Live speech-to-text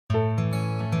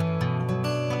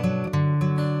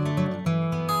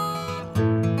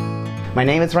My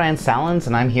name is Ryan Sallans,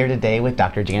 and I'm here today with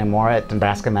Dr. Amoura at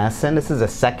Nebraska Medicine. This is the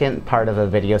second part of a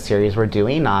video series we're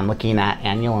doing on looking at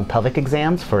annual and pelvic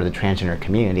exams for the transgender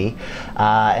community.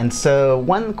 And so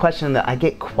one question that I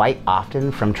get quite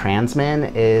often from trans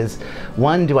men is,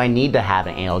 one, do I need to have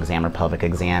an annual exam or pelvic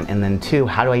exam? And then two,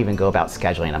 how do I even go about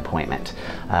scheduling an appointment?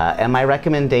 And my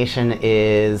recommendation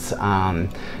is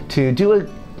to do a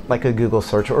Google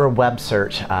search or a web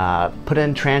search, put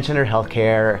in transgender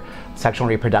healthcare, sexual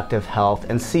and reproductive health,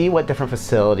 and see what different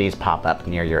facilities pop up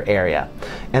near your area.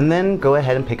 And then go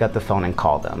ahead and pick up the phone and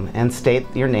call them and state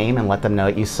your name and let them know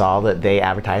that you saw that they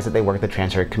advertised that they work in the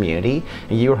transgender community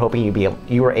and you were hoping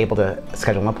you were able to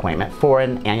schedule an appointment for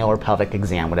an annual or pelvic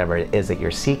exam, whatever it is that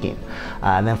you're seeking.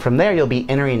 And then from there you'll be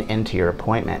entering into your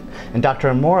appointment. And Dr.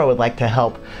 Amoura would like to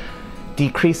help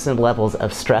decrease the levels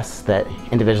of stress that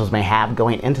individuals may have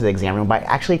going into the exam room by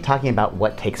actually talking about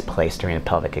what takes place during a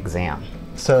pelvic exam.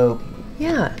 So,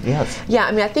 yeah. Yes. Yeah,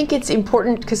 I mean, I think it's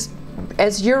important because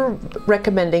as you're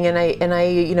recommending, and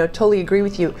I totally agree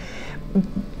with you,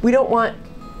 we don't want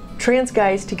trans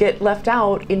guys to get left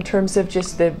out in terms of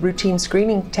just the routine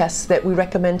screening tests that we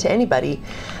recommend to anybody.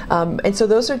 And so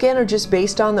those again are just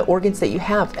based on the organs that you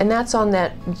have, and that's on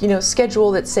that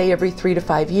schedule that's say every 3 to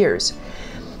 5 years.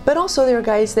 But also there are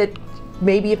guys that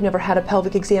maybe have never had a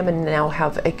pelvic exam and now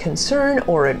have a concern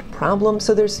or a problem.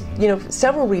 So there's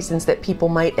several reasons that people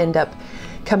might end up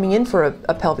coming in for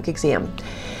a pelvic exam.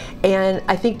 And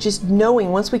I think just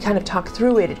knowing, once we kind of talk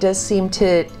through it, it does seem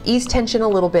to ease tension a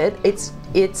little bit. It's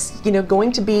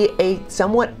going to be a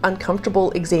somewhat uncomfortable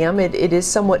exam. It is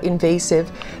somewhat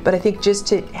invasive, but I think just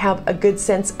to have a good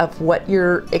sense of what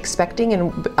you're expecting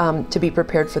and to be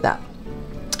prepared for that,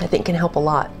 I think can help a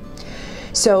lot.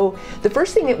 So the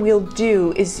first thing that we'll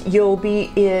do is you'll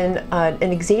be in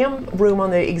an exam room on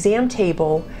the exam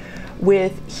table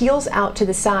with heels out to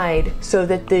the side so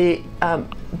that the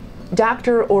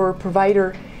doctor or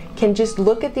provider can just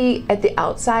look at the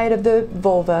outside of the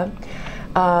vulva.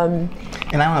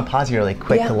 And I want to pause you really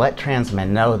quick to let trans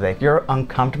men know that if you're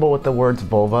uncomfortable with the words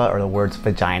vulva or the words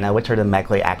vagina, which are the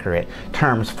medically accurate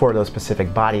terms for those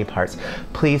specific body parts,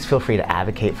 please feel free to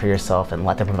advocate for yourself and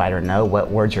let the provider know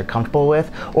what words you're comfortable with.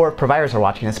 Or if providers are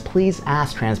watching this, please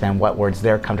ask trans men what words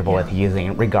they're comfortable with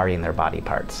using regarding their body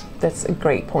parts. That's a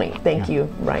great point. Thank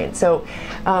you, Ryan. So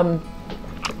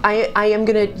I am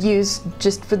going to use,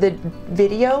 just for the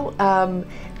video,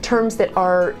 terms that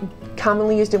are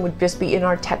commonly used and would just be in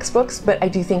our textbooks, but I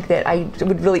do think that I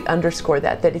would really underscore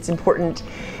that it's important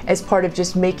as part of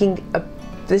just making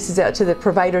this is out to the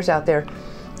providers out there,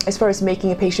 as far as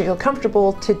making a patient feel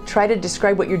comfortable, to try to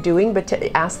describe what you're doing, but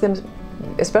to ask them,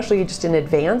 especially just in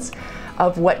advance,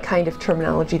 of what kind of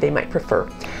terminology they might prefer.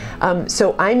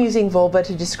 So I'm using vulva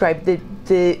to describe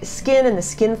the skin and the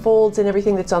skin folds and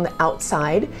everything that's on the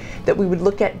outside that we would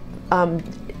look at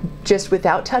just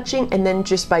without touching, and then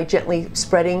just by gently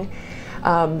spreading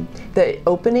the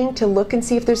opening to look and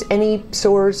see if there's any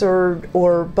sores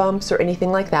or bumps or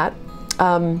anything like that.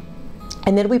 And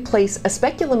then we place a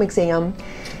speculum exam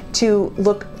to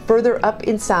look further up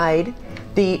inside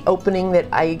the opening that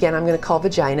I'm going to call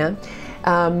vagina,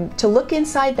 to look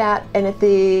inside that, and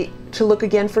to look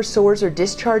again for sores or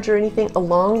discharge or anything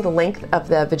along the length of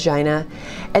the vagina,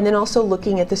 and then also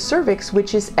looking at the cervix,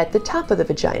 which is at the top of the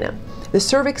vagina. The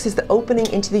cervix is the opening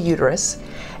into the uterus,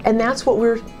 and that's what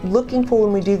we're looking for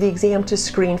when we do the exam to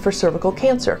screen for cervical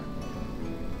cancer.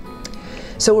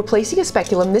 So we're placing a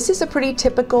speculum. This is a pretty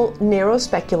typical narrow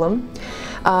speculum,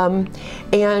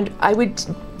 and I would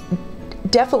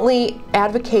definitely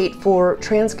advocate for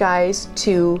trans guys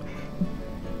to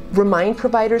remind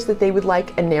providers that they would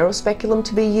like a narrow speculum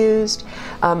to be used.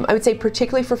 I would say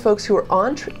particularly for folks who are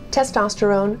on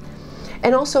testosterone,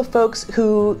 and also folks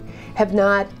who have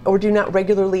not or do not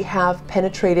regularly have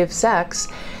penetrative sex,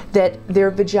 that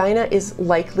their vagina is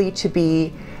likely to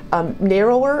be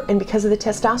narrower, and because of the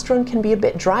testosterone can be a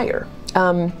bit drier.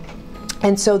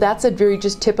 And so that's a very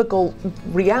just typical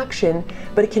reaction,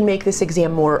 but it can make this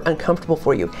exam more uncomfortable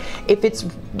for you. If it's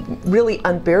really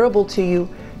unbearable to you,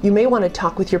 you may want to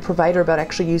talk with your provider about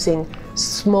actually using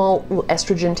small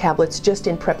estrogen tablets just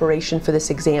in preparation for this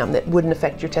exam that wouldn't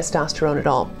affect your testosterone at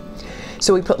all.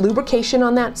 So we put lubrication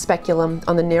on that speculum,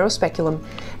 on the narrow speculum,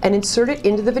 and insert it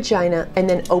into the vagina and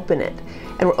then open it.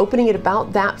 And we're opening it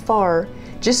about that far,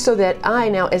 just so that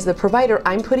now as the provider,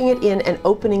 I'm putting it in and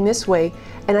opening this way,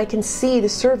 and I can see the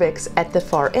cervix at the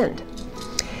far end.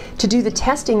 To do the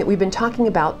testing that we've been talking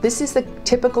about, this is the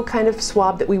typical kind of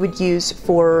swab that we would use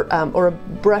for, or a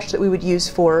brush that we would use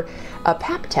for a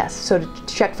Pap test, so to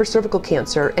check for cervical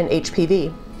cancer and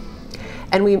HPV.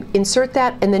 And we insert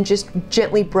that and then just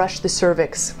gently brush the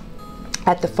cervix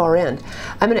at the far end.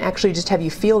 I'm going to actually just have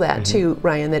you feel that too,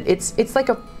 Ryan, that it's like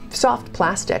a soft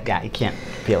plastic. Yeah, you can't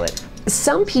feel it.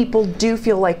 Some people do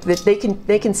feel like that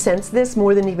they can sense this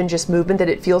more than even just movement, that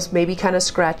it feels maybe kind of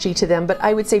scratchy to them, but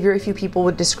I would say very few people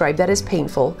would describe that as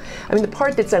painful. I mean, the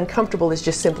part that's uncomfortable is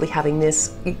just simply having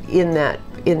this in that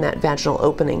vaginal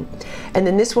opening. And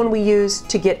then this one we use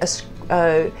to get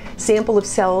a sample of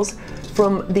cells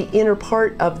from the inner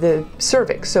part of the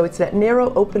cervix. So it's that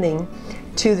narrow opening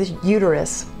to the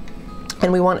uterus,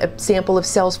 and we want a sample of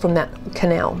cells from that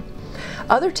canal.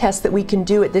 Other tests that we can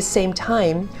do at this same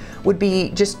time would be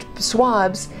just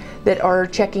swabs that are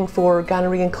checking for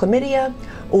gonorrhea and chlamydia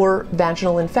or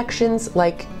vaginal infections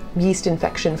like yeast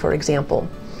infection, for example.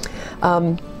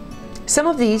 Some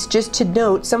of these, just to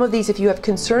note, some of these, if you have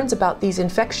concerns about these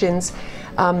infections,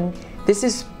 this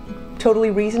is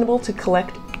totally reasonable to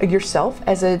collect yourself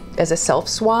as a self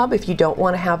swab if you don't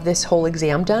want to have this whole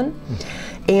exam done.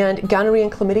 And gonorrhea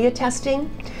and chlamydia testing,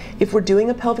 if we're doing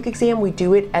a pelvic exam, we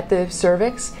do it at the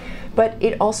cervix, but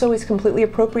it also is completely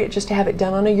appropriate just to have it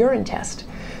done on a urine test.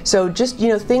 So just, you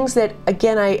know, things that,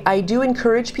 again, I do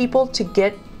encourage people to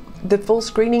get the full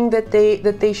screening that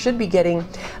they should be getting,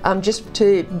 just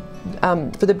to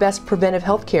for the best preventive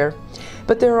health care.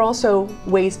 But there are also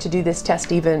ways to do this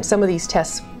test, even some of these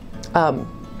tests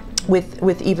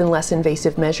with even less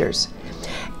invasive measures.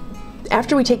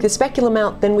 After we take the speculum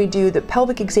out, then we do the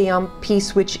pelvic exam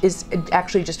piece, which is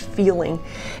actually just feeling.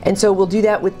 And so we'll do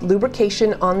that with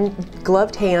lubrication on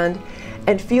gloved hand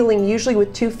and feeling, usually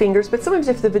with 2 fingers, but sometimes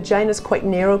if the vagina is quite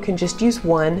narrow, can just use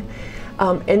 1.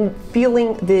 And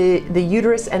feeling the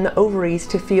uterus and the ovaries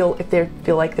to feel if they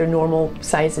feel like they're normal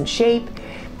size and shape,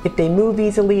 if they move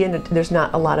easily and there's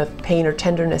not a lot of pain or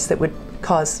tenderness that would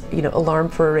cause, you know, alarm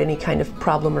for any kind of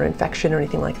problem or infection or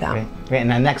anything like that. Right. In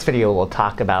the next video, we'll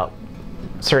talk about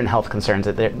certain health concerns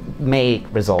that may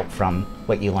result from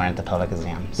what you learn at the pelvic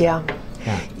exams. Yeah.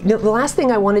 You know, the last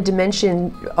thing I wanted to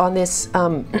mention on this,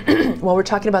 while we're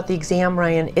talking about the exam,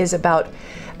 Ryan, is about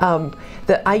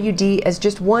the IUD as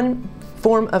just one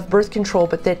form of birth control,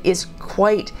 but that is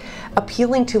quite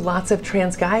appealing to lots of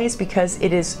trans guys because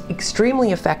it is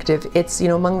extremely effective. It's, you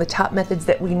know, among the top methods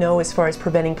that we know as far as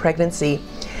preventing pregnancy,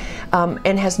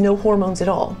 and has no hormones at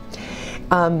all.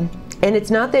 And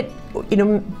it's not that, you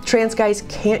know, trans guys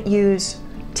can't use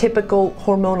typical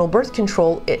hormonal birth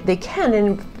control. They can,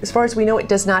 and as far as we know, it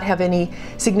does not have any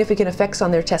significant effects on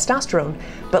their testosterone.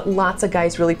 But lots of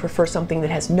guys really prefer something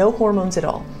that has no hormones at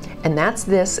all. And that's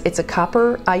this. It's a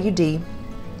copper IUD.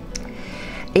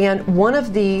 And one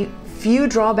of the few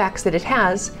drawbacks that it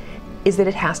has is that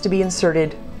it has to be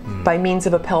inserted by means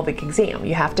of a pelvic exam.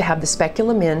 You have to have the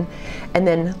speculum in, and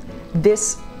then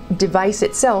this device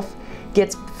itself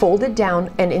gets folded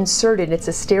down and inserted. It's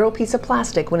a sterile piece of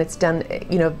plastic when it's done,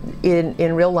 you know,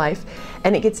 in real life,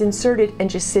 and it gets inserted and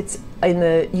just sits in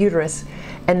the uterus.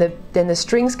 And then the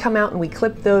strings come out, and we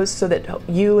clip those so that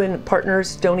you and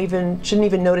partners shouldn't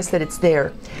even notice that it's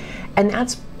there. And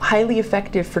that's highly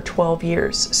effective for 12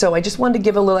 years. So I just wanted to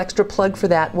give a little extra plug for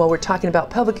that while we're talking about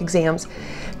pelvic exams,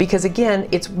 because again,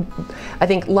 I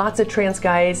think lots of trans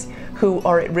guys who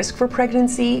are at risk for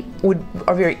pregnancy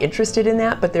are very interested in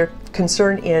that, but their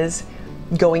concern is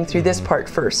going through this part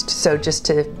first. So just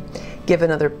to give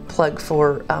another plug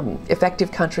for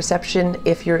effective contraception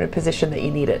if you're in a position that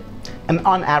you need it. And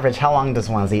on average, how long does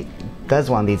one of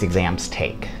these exams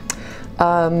take?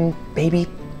 Maybe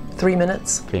 3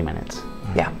 minutes. 3 minutes.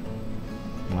 Yeah.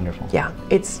 Wonderful. Yeah,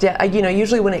 it's, you know,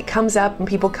 usually when it comes up and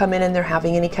people come in and they're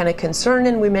having any kind of concern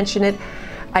and we mention it,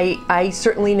 I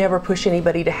certainly never push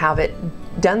anybody to have it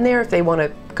done there if they want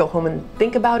to go home and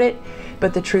think about it.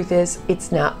 But the truth is,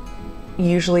 it's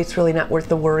really not worth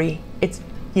the worry. It's,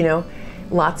 you know,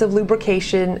 lots of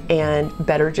lubrication and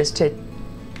better just to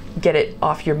get it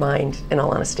off your mind, in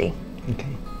all honesty. Okay.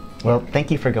 Well, thank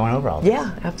you for going over all this.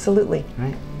 Yeah, absolutely. All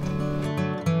right.